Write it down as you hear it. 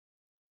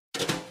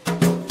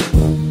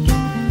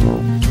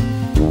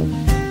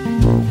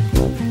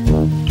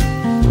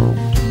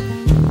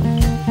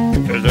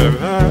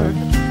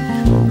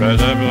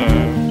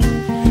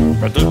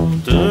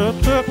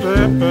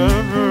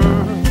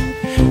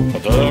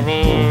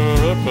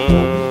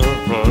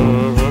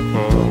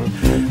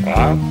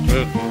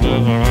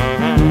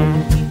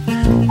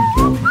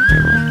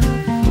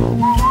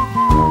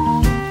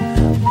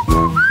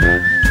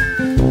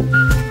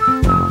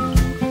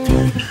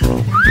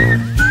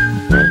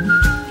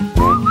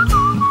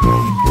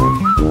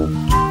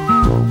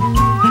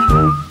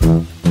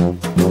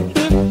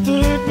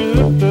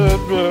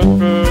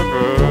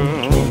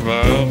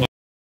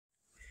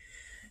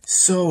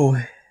So,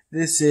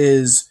 this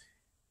is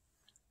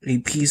a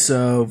piece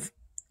of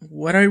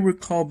what I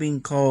recall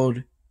being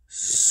called,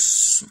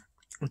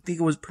 I think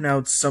it was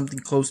pronounced something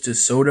close to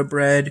soda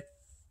bread.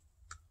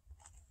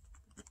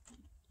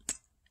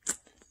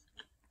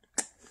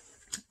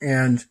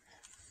 And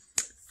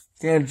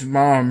Dad's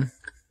mom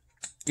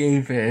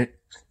gave it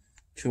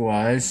to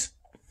us.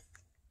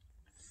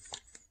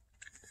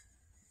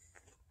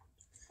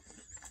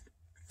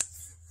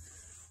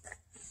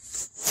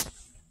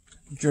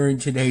 During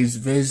today's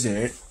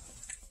visit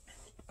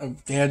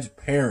of Dad's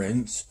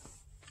parents,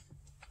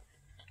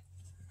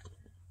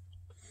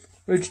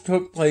 which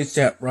took place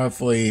at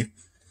roughly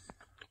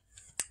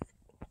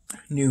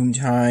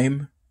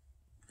noontime.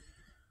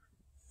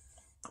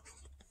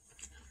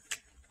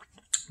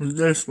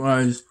 This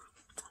was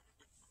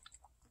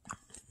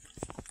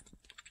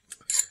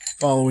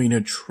following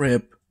a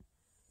trip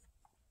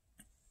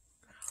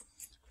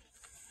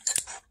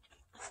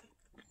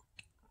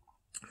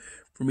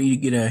for me to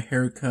get a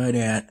haircut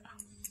at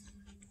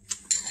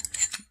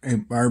a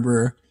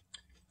barber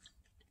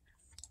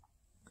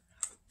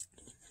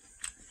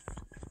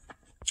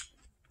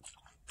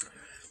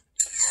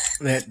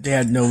that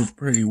Dad knows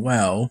pretty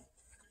well.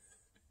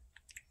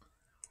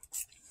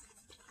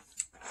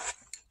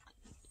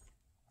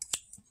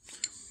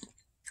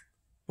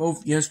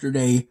 Both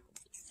yesterday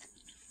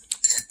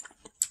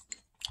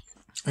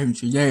and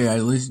today I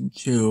listened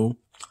to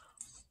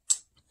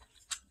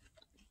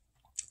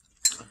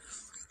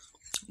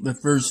the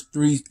first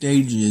 3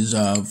 stages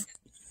of,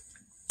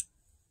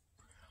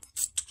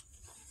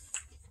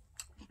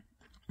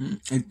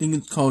 I think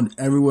it's called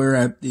Everywhere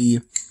at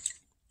the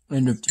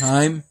End of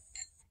Time.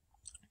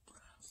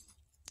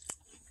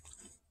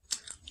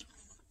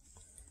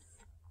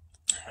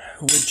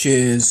 Which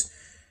is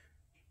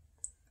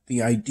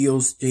the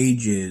ideal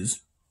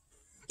stages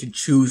to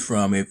choose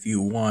from if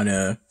you want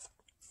to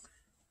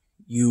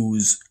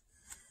use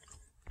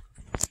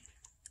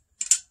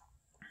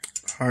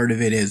part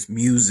of it as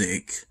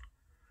music.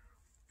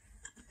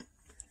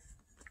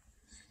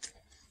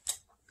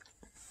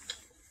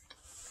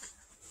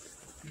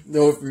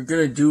 Though if you're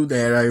going to do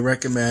that, I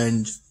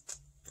recommend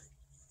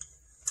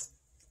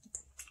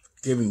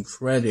giving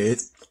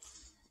credit.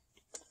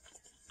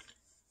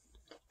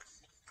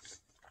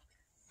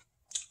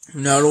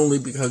 Not only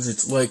because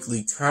it's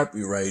likely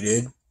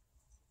copyrighted,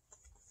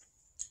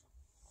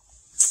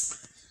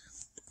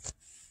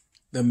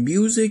 the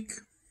music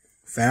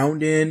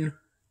found in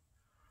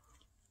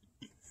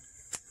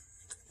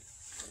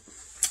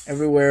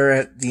Everywhere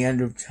at the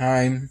End of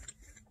Time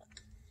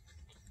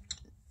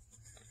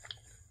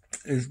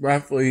is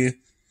roughly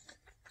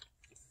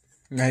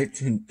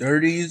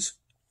 1930s.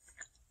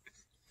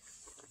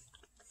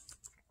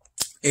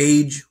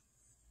 Age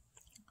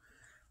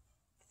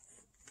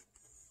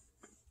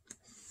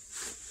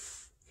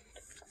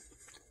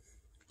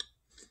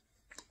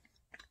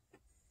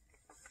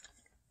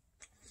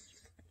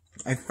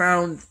I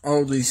found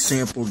all these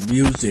sampled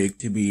music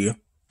to be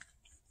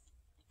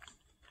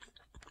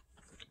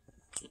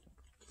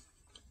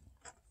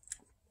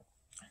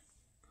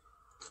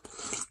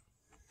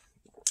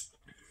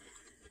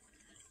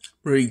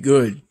pretty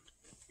good.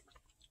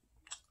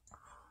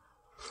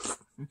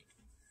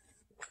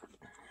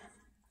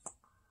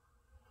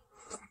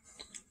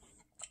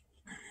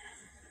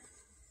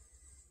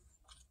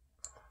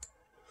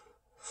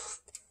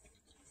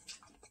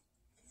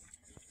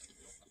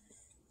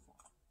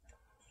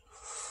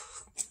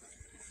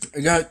 I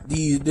got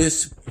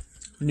this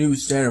new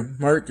set of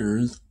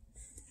markers,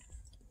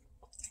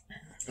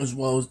 as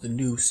well as the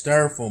new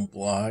styrofoam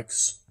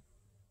blocks,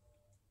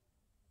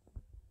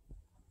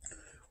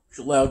 which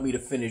allowed me to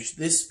finish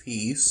this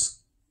piece.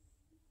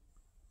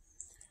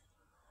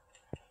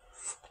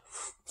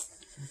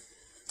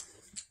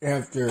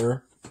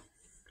 After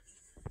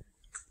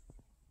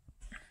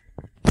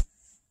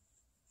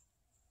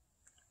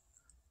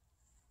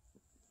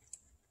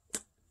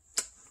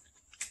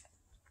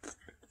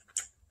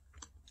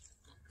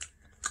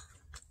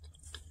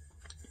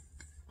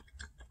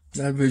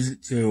that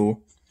visit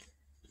to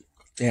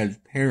Dad's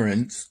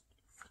parents,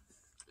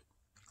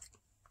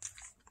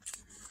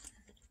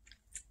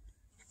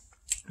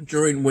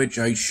 during which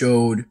I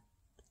showed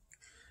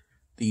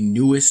the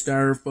newest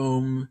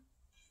styrofoam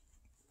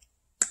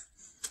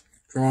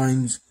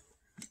drawings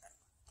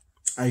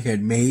I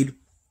had made,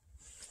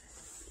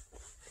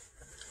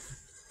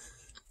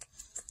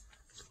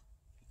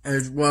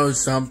 as well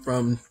as some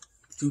from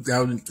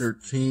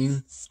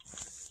 2013,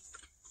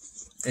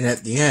 and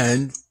at the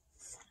end,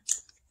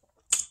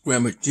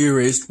 Grandma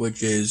Dearest,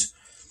 which is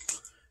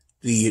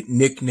the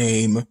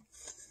nickname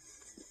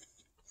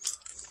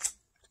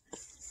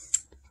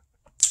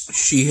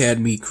she had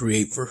me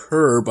create for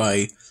her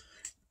by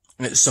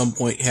at some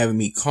point having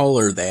me call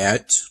her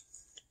that.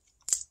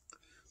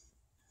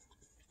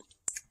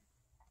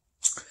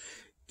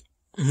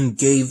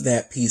 Gave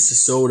that piece of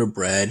soda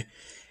bread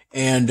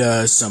and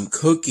some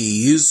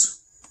cookies.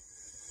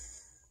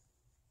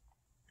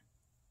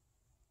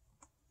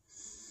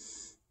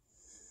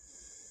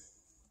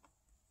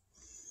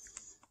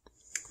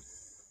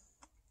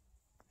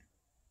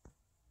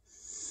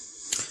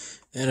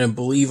 And I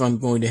believe I'm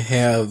going to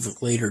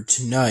have later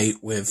tonight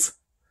with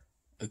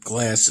a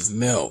glass of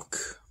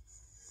milk.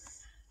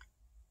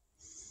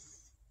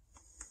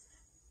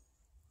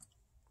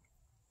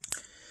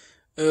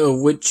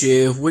 Which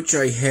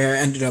I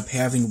ended up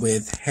having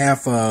with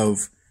half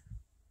of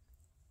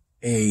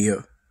a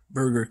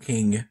Burger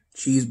King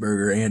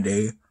cheeseburger and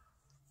a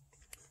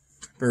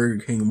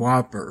Burger King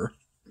Whopper.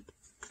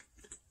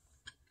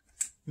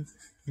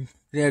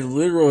 They had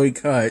literally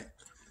cut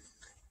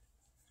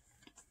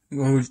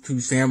those two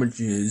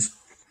sandwiches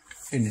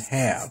in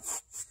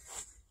half.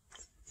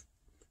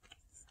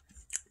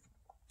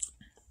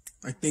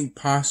 I think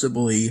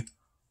possibly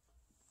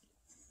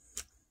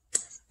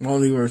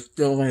while they were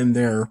still in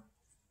their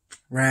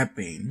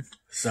wrapping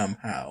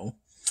somehow.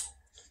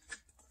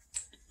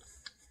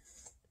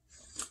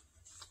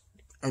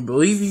 I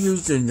believe he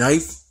used a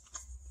knife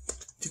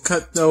to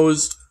cut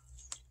those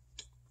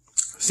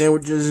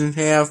sandwiches in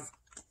half.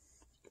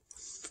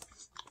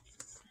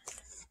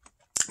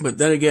 But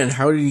then again,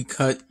 how did he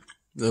cut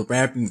the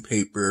wrapping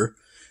paper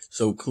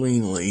so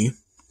cleanly?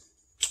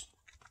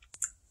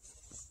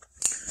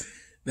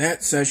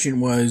 That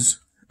session was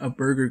a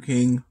Burger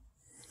King.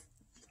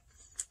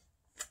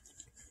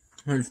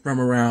 It's from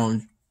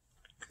around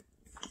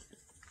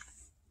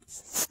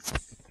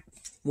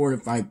 4 to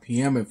 5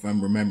 p.m. if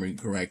I'm remembering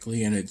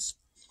correctly, and it's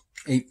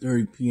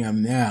 8:30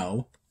 p.m.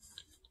 now.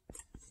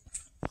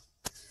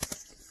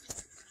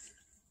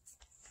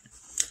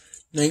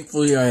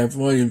 Thankfully, I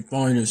avoided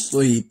falling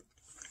asleep.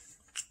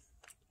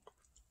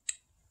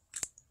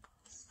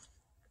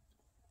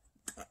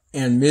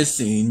 And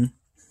missing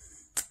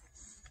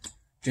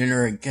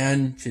dinner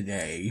again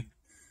today.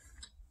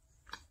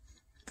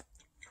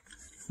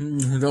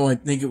 Though I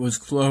think it was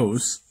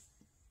close.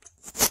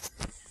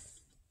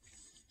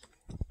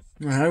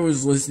 I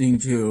was listening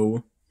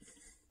to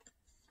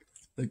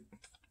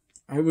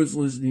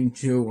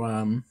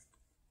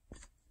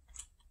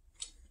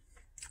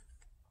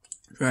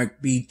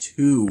track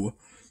B2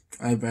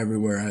 of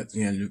Everywhere at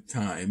the End of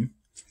Time.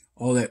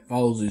 All That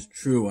Follows Is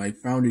True. I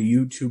found a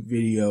YouTube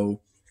video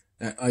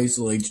that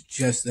isolates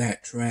just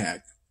that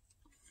track.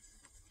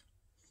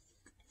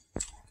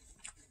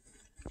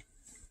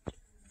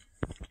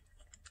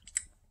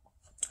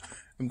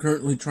 I'm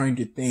currently trying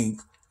to think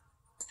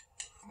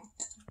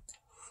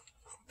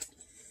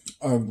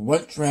of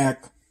what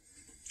track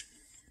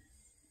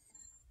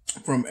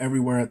from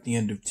Everywhere at the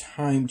End of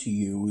Time to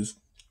use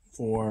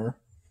for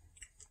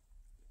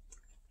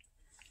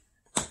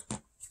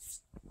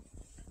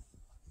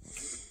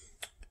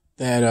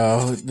that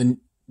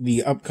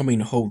the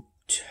upcoming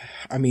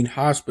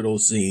hospital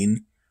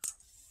scene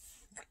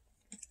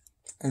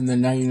in the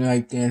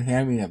 99th Dan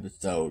Hammy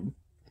episode.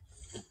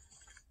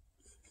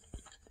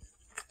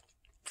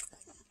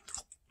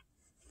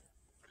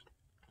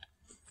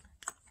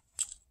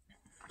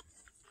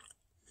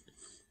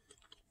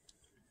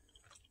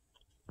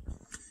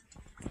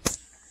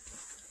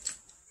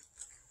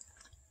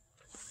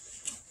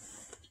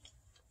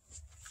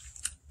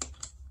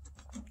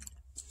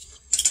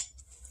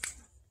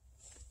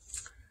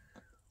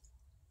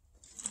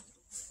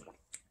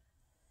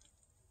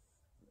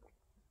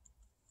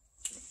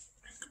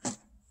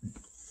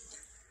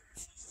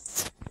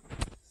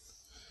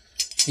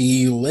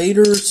 The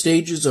later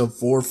stages of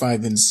 4,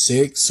 5, and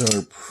 6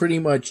 are pretty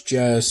much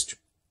just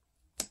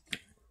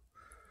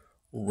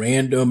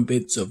random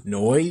bits of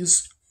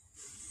noise.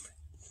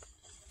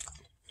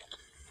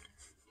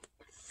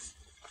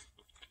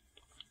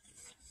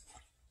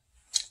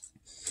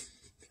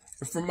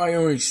 From my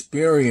own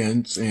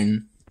experience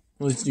in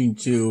listening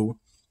to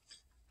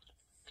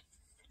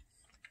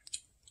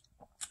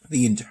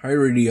the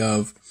entirety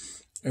of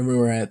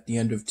Everywhere at the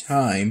End of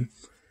Time,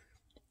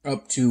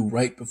 up to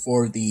right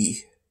before the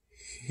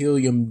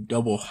helium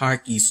double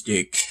hockey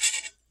stick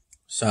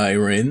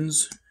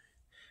sirens,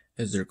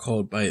 as they're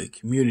called by the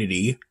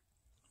community.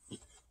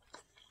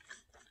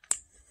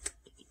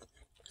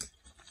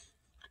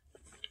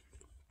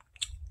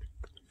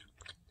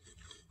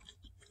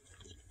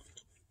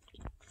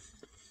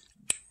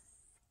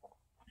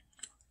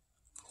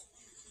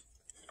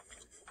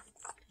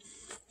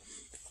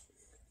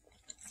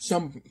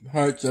 Some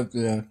parts of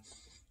at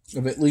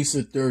least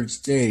the third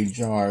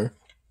stage are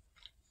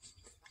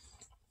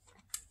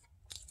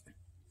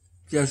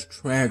just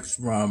tracks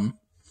from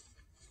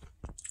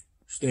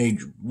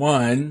stage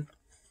 1,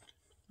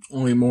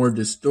 only more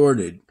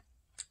distorted.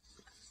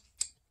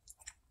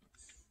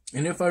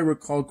 And if I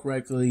recall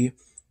correctly,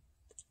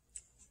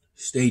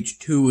 stage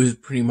 2 is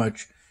pretty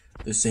much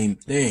the same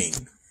thing,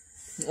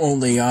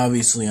 only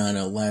obviously on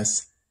a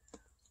less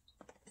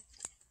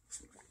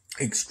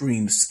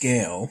extreme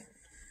scale.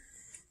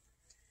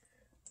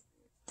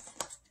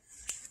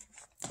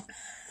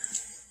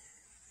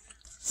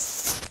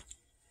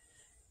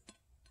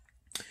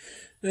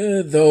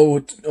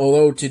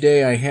 Although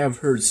today I have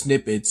heard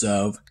snippets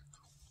of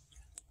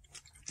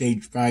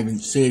stage 5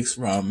 and 6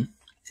 from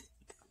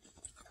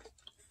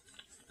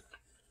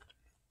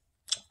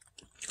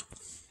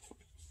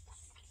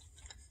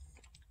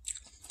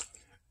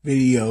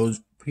videos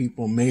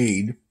people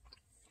made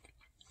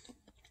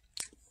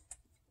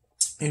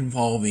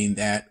involving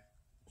that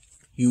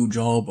huge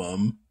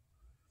album,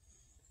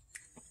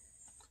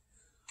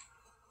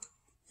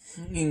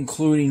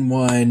 including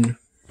one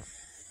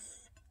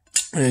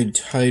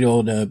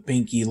titled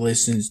Binky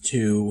Listens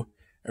to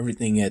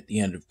Everything at the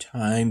End of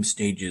Time,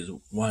 stages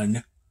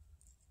 1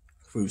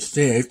 through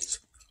 6.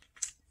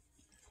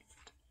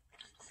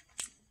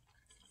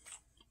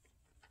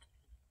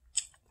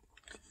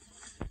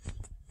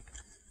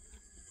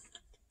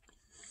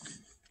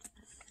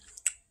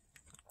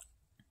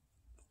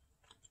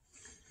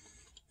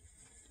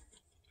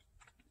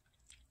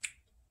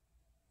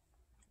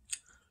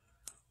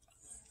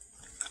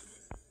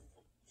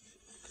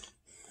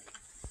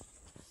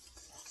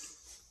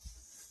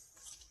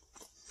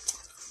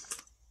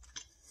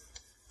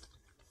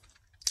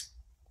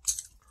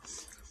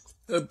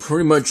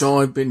 Pretty much all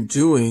I've been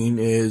doing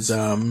is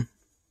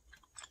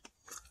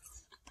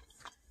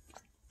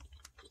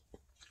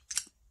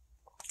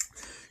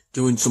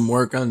doing some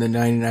work on the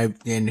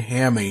 99th and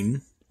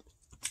Hamming.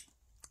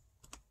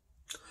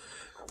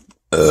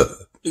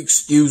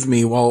 Excuse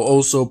me, while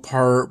also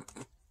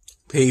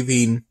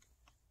paving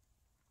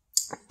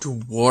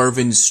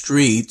dwarven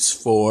streets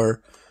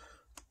for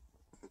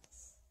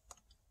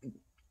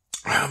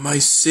my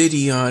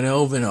city on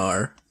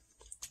Elvenar.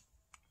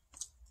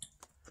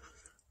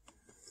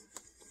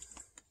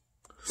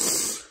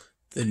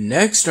 The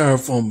next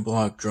Starfoam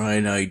block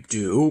drawing I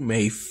do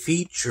may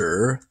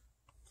feature,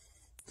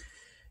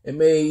 it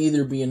may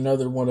either be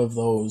another one of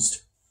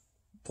those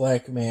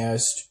black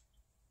masked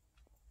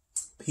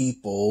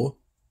people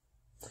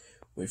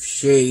with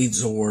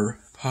shades, or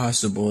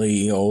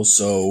possibly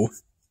also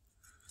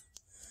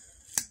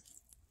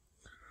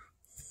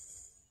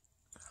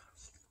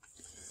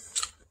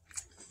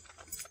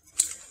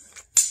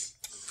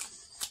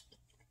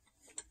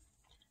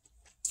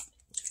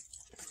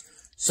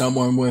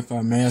someone with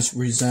a mask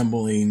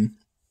resembling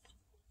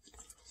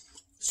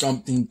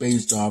something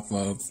based off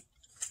of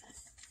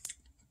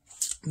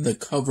the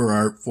cover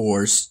art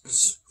for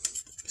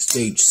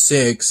stage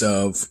 6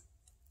 of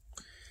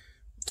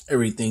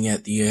Everything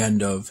at the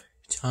End of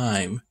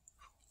Time.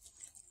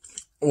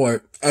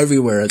 Or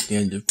Everywhere at the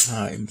End of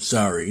Time,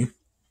 sorry.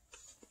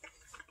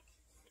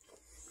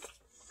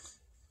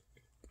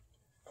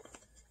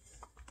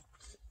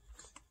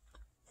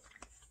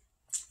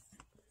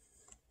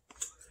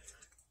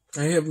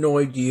 I have no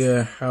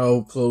idea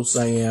how close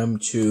I am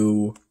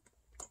to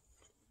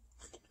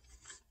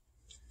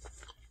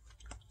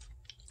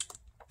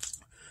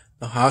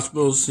the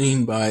hospital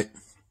scene, but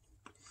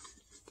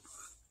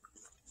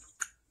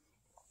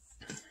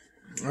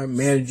I'm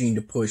managing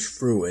to push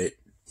through it.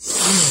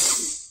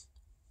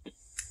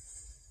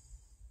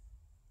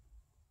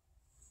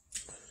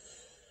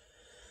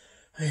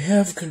 I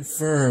have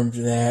confirmed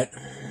that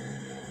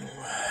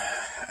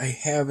I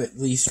have at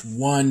least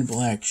one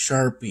black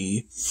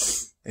Sharpie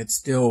that's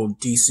still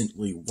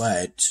decently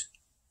wet.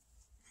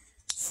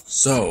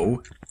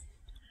 So,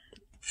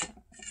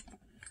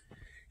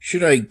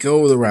 should I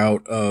go the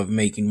route of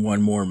making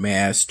one more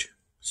masked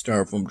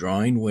Starfoam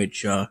drawing,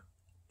 which I'm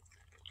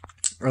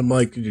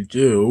likely to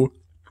do,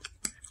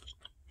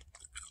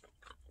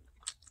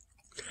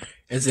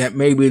 as that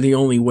may be the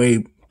only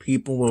way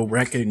people will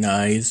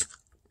recognize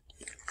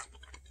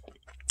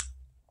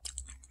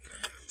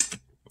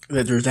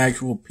that there's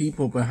actual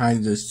people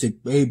behind the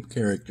Sick Babe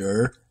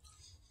character.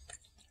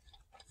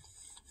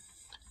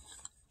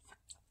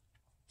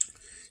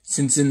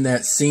 Since in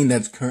that scene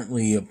that's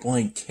currently a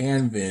blank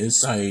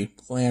canvas, I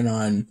plan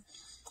on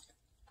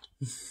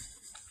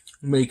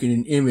making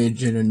an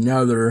image in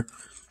another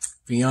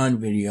Beyond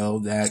video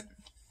that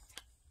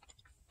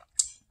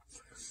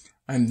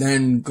I'm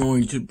then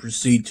going to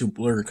proceed to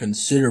blur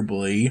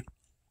considerably.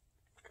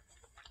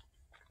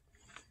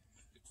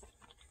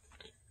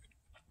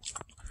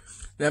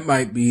 That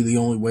might be the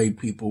only way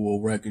people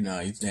will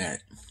recognize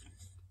that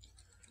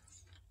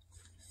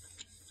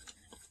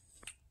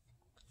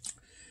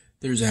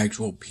there's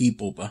actual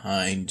people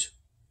behind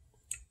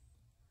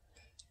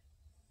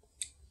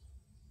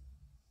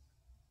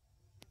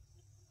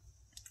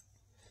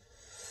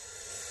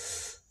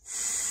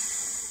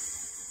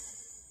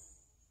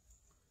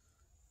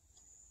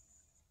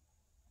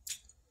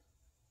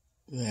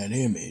that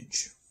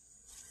image.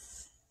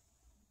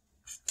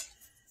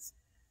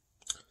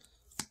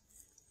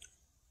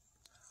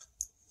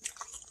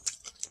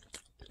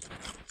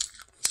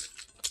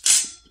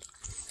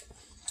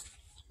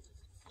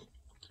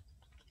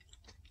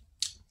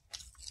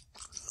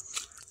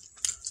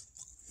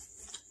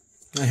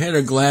 I had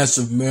a glass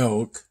of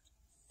milk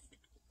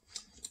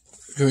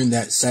during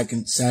that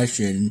second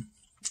session,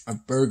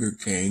 at Burger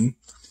King.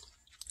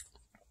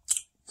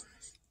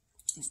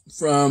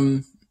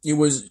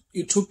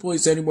 It took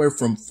place anywhere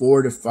from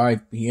 4 to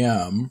 5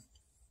 p.m.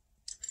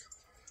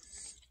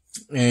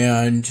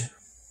 And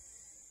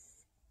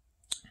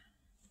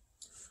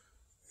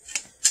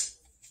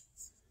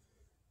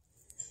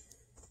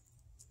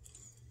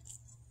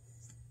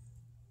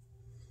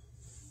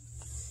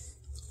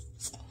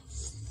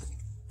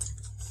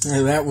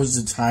that was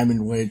the time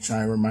in which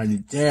I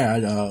reminded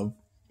Dad of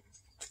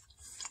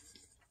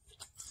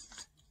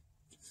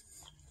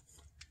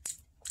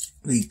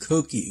the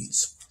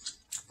cookies,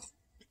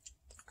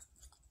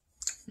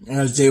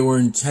 as they were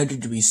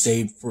intended to be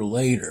saved for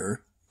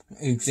later,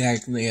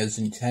 exactly as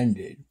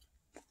intended.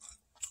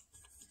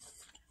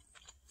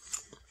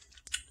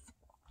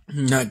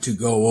 Not to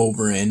go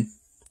over and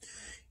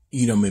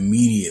eat them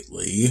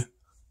immediately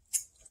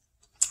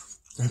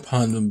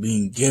upon them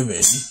being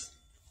given.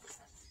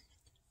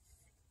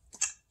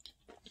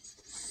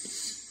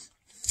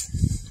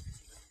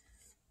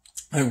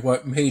 And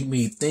what made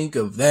me think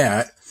of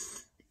that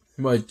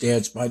was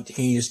Dad's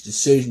spontaneous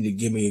decision to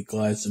give me a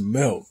glass of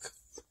milk.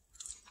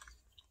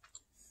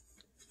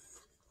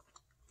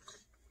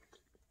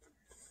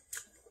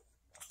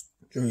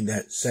 During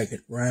that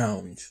second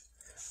round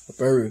of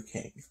Burger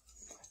King.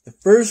 The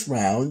first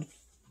round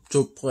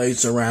took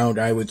place around,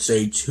 I would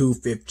say,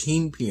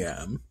 2:15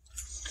 p.m.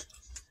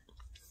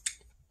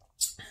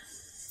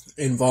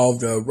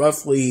 Involved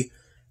roughly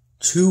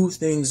 2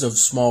 things of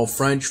small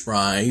French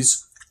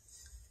fries,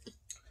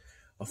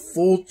 a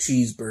full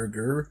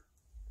cheeseburger,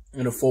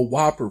 and a full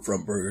Whopper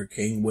from Burger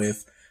King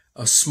with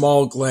a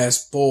small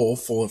glass bowl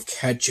full of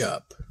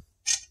ketchup.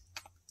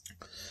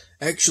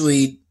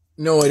 Actually,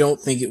 no, I don't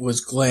think it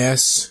was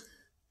glass.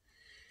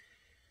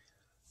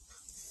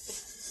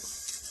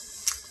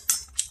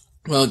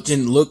 Well, it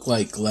didn't look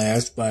like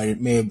glass, but it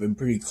may have been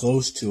pretty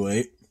close to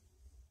it.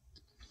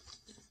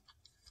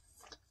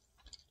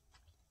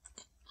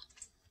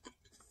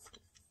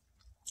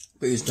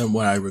 Based on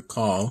what I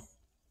recall.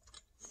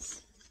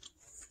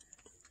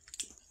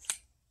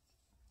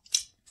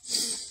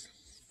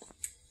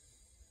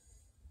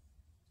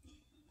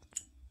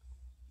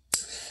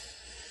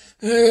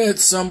 At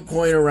some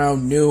point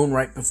around noon,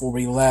 right before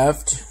we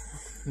left,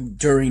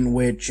 during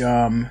which,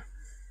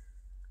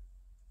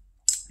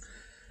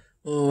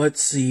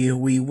 let's see,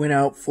 we went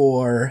out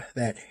for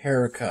that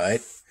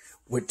haircut,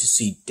 went to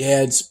see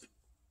Dad's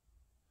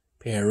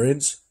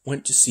parents,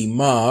 went to see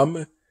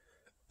Mom,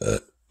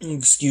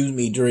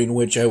 during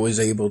which I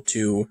was able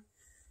to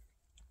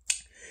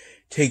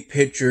take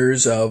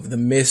pictures of the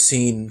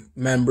missing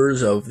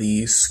members of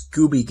the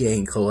Scooby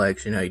Gang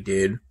collection I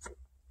did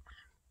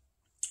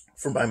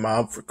for my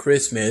mom for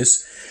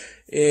Christmas.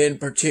 In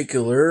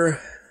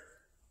particular,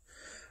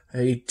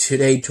 I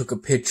today took a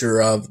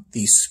picture of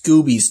the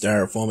Scooby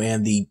Styrofoam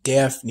and the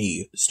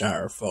Daphne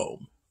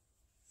Styrofoam.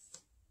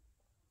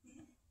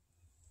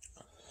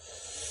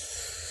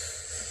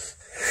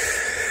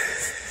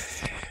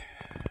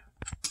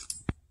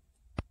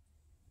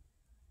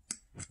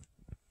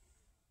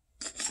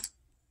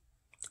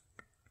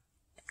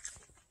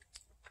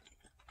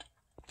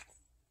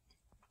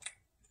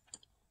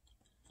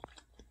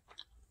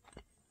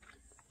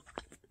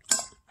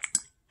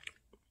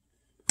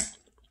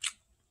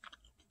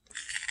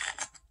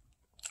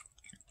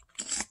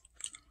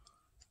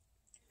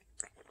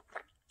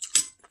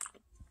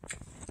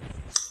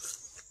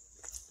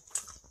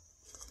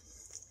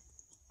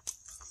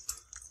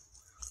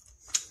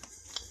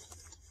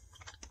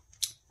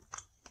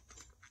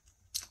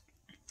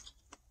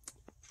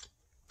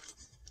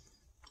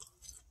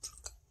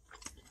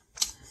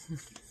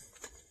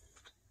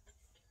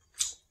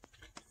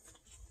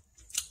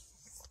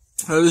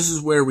 This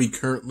is where we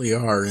currently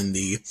are in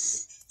the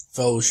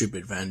Fellowship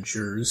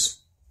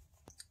Adventures.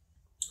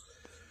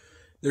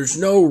 There's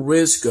no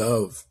risk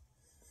of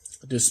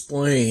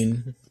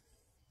displaying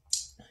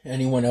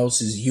anyone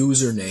else's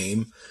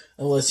username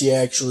unless you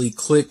actually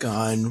click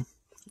on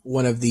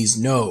one of these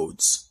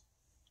nodes.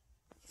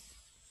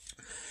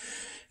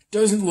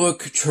 Doesn't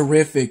look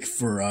terrific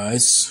for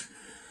us.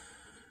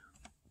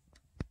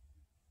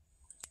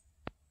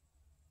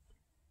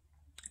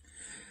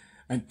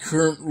 I'm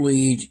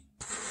currently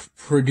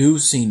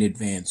producing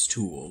advanced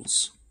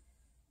tools.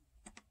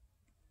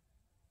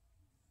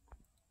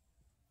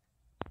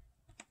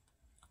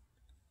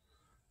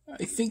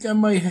 I think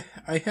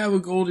I have a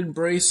golden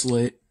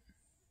bracelet.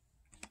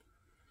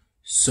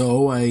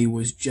 So I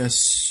was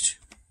just...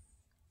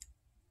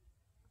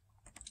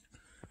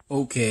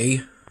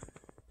 Okay.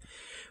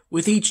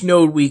 With each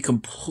node we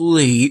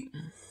complete,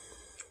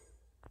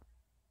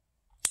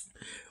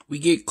 we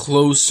get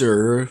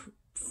closer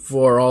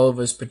for all of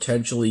us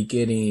potentially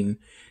getting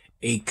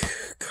a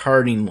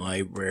carding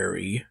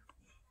library.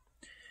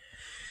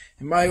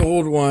 And my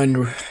old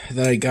one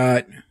that I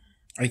got,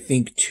 I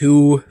think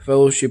 2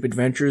 Fellowship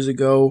Adventures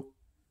ago,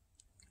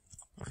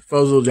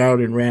 fuzzled out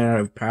and ran out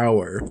of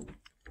power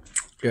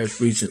just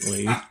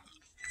recently. You're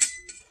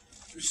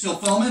still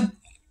filming?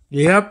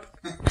 Yep.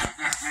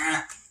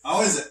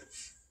 How is it?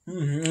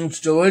 It's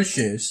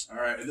delicious. All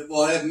right.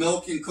 We'll have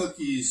milk and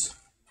cookies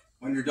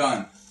when you're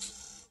done.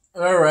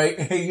 All right.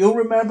 Hey, you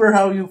remember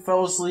how you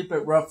fell asleep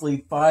at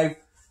roughly 5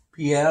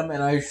 p.m.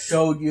 and I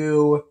showed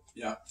you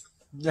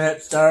that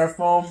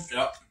styrofoam?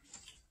 Yep.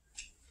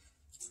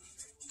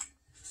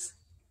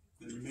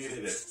 And you made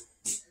it at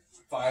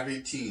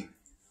 5:18.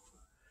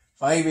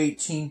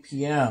 5:18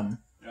 p.m.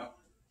 Yep.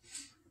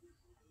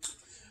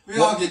 We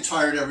all get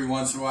tired every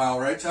once in a while,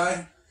 right,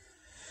 Ty?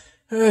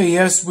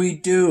 Yes, we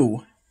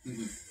do.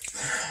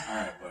 All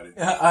right, buddy.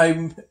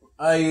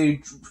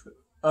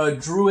 I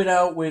drew it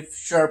out with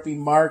Sharpie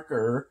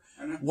marker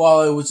while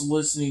I was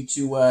listening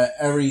to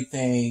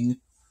everything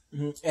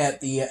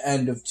at the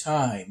end of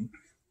time.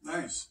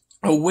 Nice.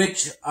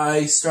 Which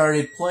I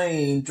started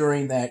playing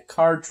during that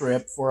car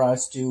trip for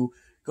us to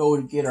go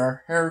and get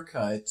our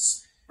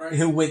haircuts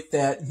with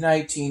that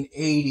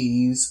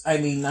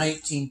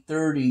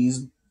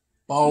 1930s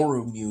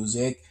ballroom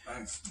music.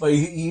 Nice. But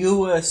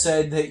you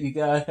said that you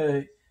got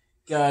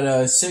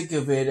sick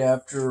of it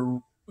after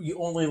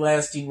only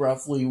lasting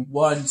roughly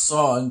one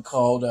song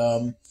called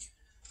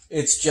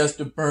It's Just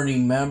a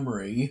Burning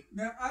Memory.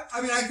 Yeah,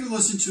 I mean, I can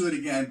listen to it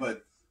again,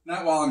 but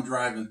not while I'm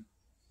driving.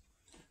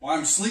 While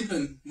I'm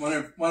sleeping, when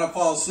I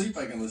fall asleep,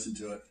 I can listen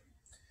to it.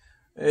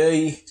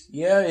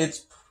 Yeah,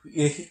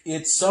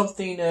 it's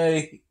something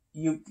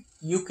you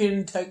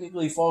can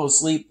technically fall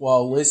asleep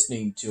while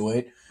listening to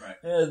it. Right.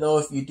 Though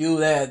if you do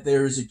that,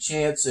 there's a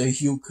chance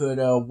you could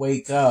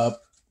wake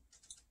up.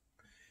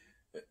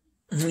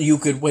 You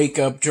could wake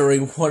up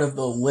during one of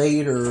the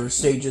later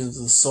stages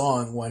of the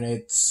song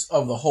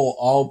of the whole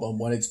album,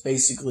 when it's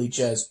basically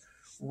just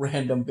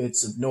random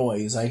bits of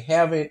noise. I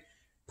haven't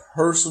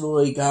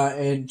personally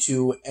gotten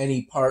to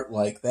any part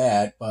like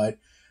that, but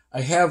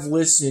I have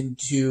listened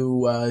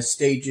to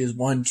stages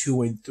 1,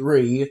 2, and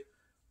 3.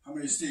 How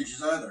many stages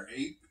are there?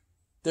 8?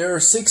 There are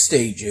 6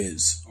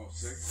 stages. Oh,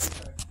 6?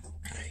 Okay.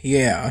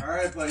 Yeah. All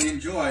right, buddy.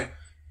 Enjoy.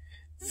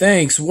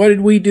 Thanks. What did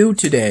we do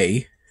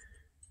today?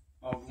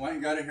 Went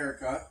and got a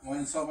haircut. Went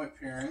and saw my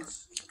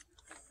parents.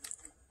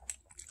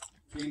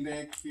 Came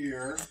back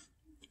here.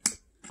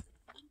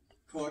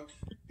 Cooked.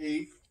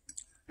 Ate.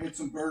 Had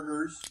some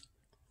burgers.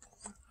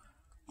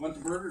 Went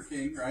to Burger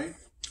King, right?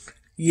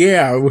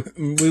 Yeah,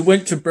 we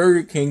went to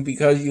Burger King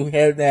because you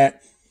had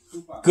that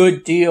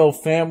good deal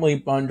family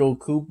bundle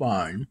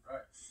coupon.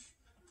 Right.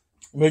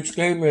 Which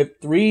came with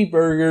 3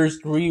 burgers,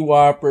 3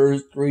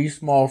 Whoppers, 3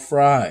 small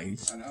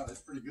fries. I know,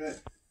 that's pretty good.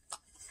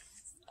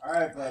 All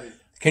right, buddy.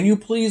 Can you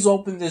please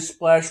open this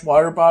splash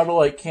water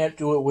bottle? I can't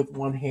do it with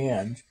one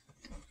hand.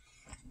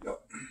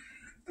 Yep.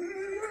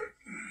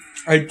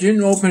 I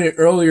didn't open it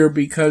earlier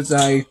because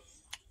I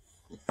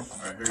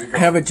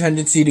have a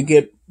tendency to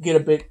get a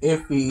bit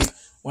iffy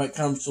when it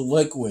comes to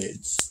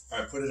liquids. All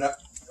right, put it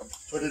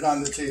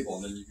on the table,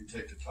 and then you can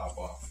take the top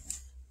off.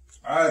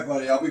 All right,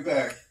 buddy, I'll be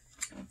back.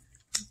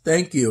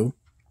 Thank you.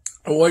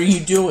 What are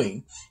you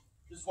doing?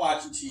 Just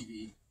watching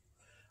TV.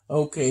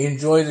 Okay,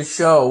 enjoy the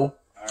show.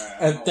 All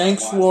right, and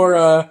thanks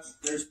for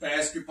There's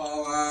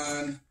basketball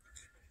on.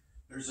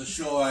 There's a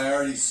show I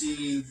already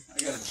seen. I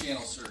got a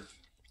channel search.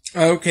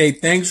 Okay,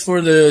 thanks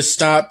for the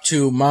stop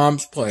to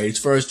Mom's place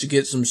for us to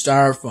get some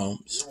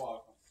styrofoams.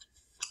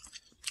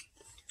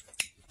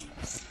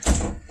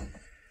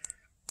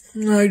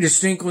 You're welcome. I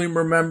distinctly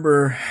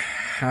remember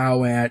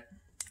how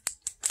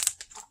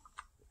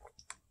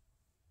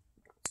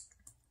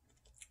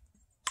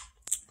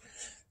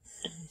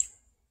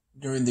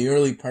during the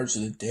early parts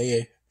of the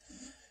day,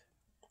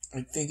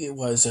 I think it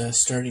was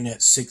starting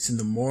at 6 in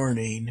the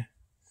morning,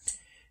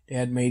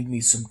 Dad made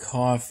me some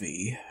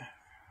coffee.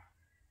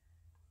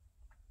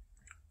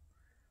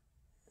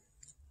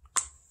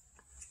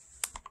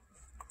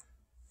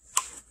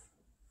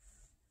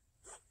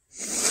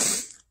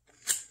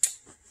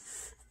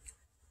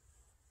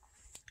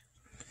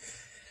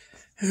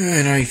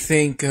 And I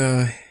think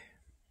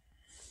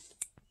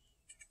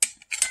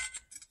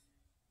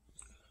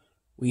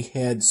we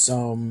had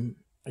some,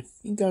 I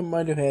think I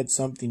might have had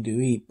something to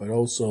eat, but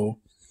also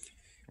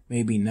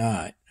maybe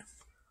not.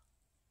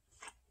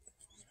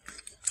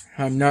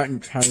 I'm not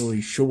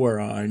entirely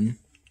sure on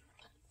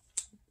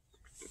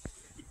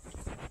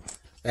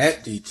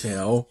that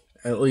detail,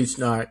 at least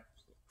not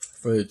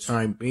for the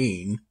time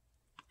being.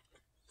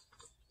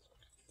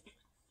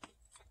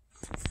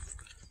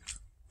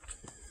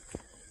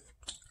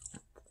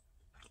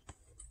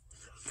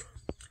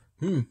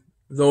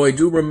 Though I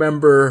do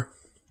remember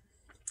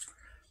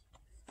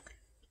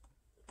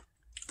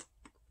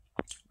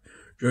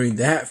during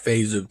that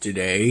phase of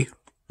today,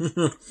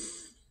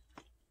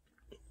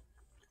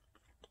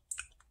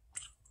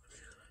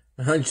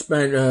 I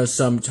spent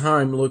some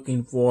time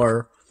looking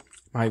for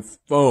my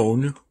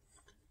phone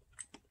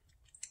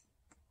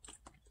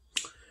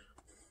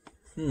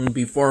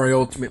before I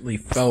ultimately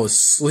fell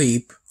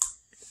asleep.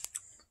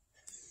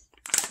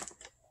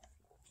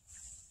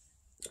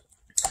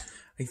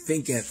 I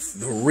think at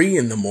 3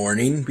 in the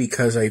morning,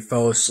 because I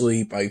fell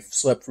asleep. I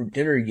slept for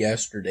dinner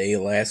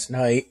last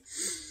night.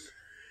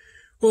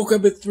 Woke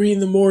up at 3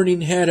 in the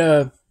morning, had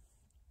a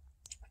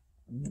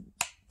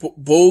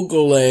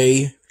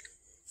Bulgare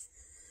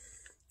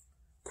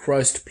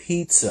crust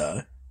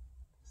pizza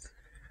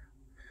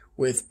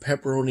with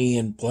pepperoni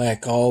and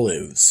black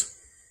olives.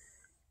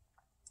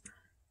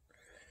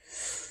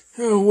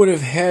 I would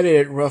have had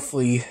it at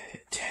roughly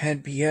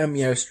 10 p.m.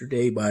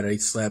 yesterday, but I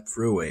slept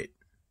through it.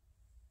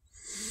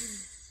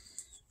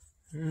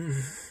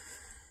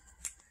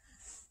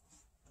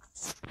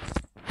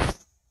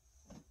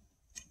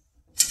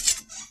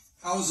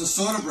 How was the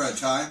soda bread,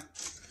 Ty?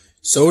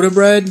 Soda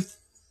bread?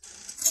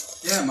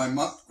 Yeah,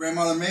 my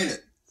grandmother made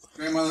it.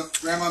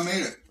 Grandma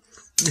made it.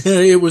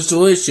 It was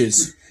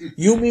delicious.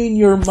 You mean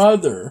your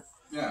mother?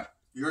 Yeah,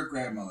 your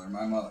grandmother,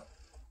 my mother.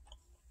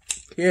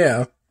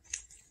 Yeah.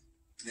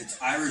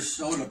 It's Irish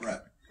soda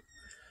bread.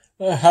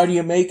 How do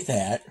you make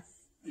that?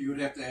 You would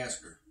have to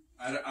ask her.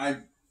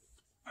 I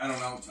don't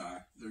know,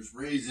 Ty. There's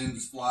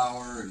raisins,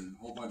 flour, and a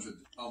whole bunch of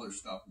other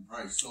stuff, and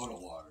probably soda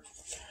water.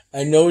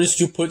 I noticed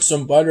you put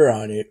some butter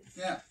on it.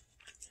 Yeah.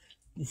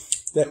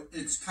 That,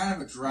 it's kind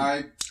of a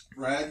dry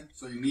bread,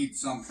 so you need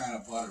some kind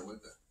of butter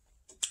with it.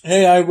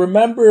 hey, I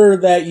remember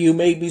that you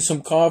made me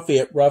some coffee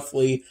at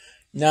roughly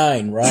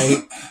 9,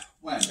 right?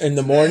 When? In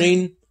the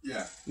morning?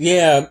 Yeah.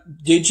 Yeah.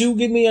 Did you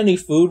give me any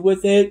food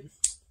with it?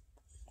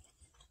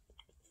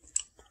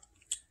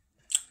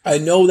 I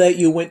know that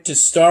you went to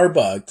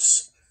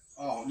Starbucks.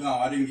 Oh, no,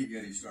 I didn't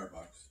get any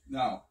Starbucks.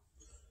 No.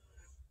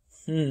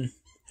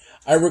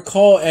 I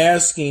recall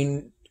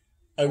asking...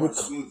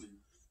 Smoothie.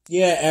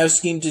 Yeah,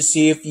 asking to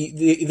see if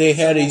they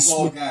had a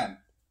smoothie. Again.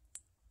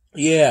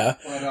 Yeah.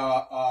 But,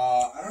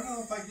 I don't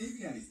know if I gave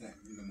you anything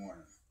in the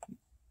morning.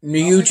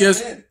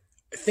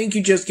 I think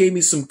you just gave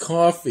me some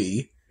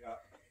coffee.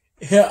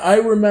 Yeah, I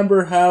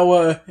remember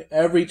how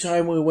every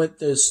time we went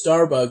to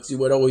Starbucks, you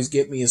would always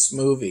get me a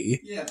smoothie.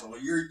 Yeah,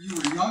 but you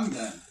were young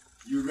then.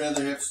 You'd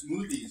rather have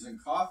smoothies than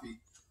coffee.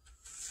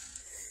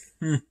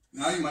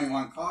 Now you might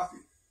want coffee.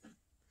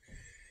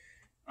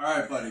 All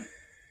right, buddy.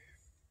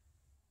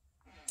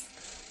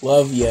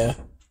 Love ya.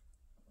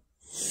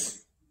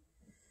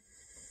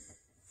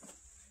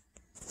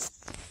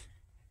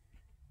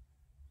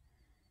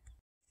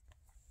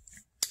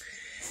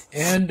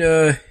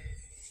 And,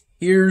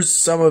 here's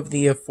some of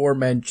the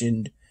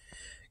aforementioned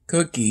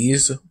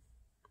cookies,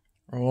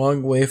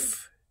 along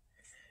with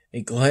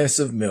a glass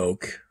of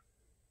milk.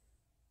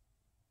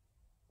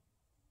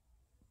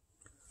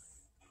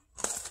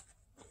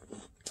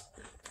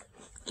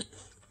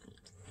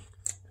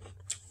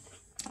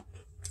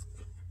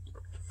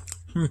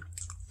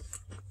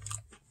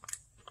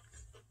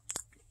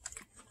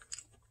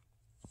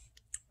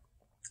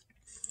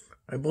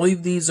 I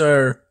believe these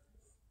are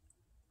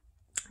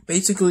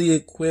basically the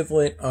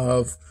equivalent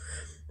of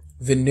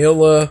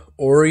vanilla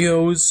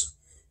Oreos.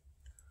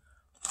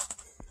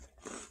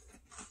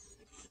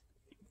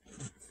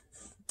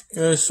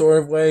 In a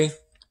sort of way.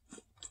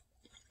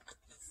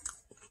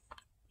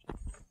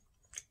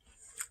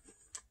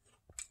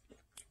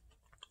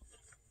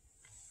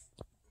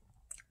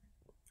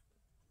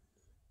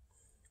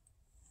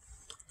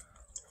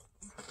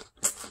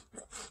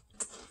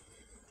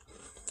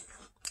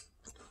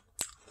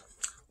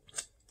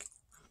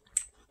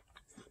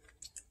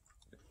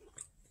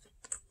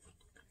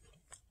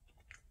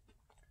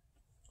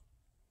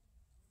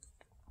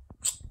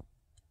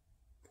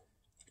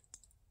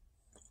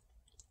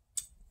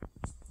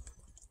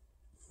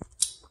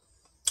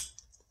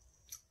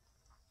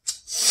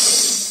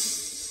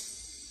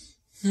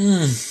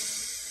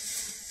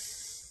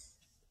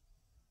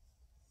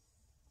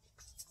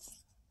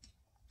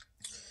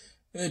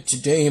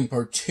 Today in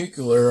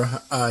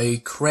particular,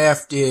 I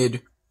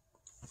crafted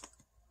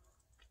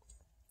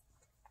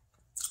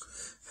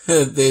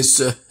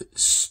this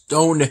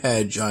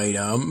Stonehenge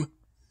item.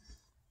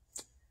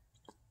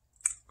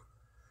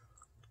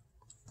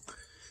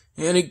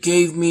 And it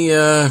gave me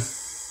a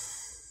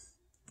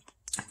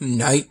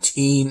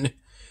 19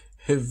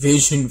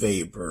 Vision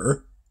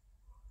Vapor.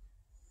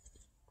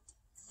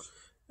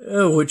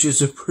 Which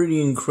is a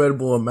pretty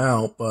incredible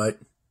amount, but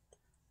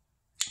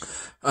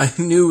I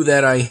knew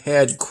that I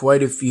had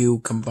quite a few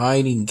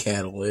combining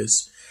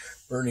catalysts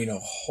burning a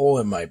hole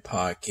in my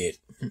pocket,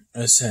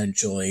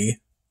 essentially.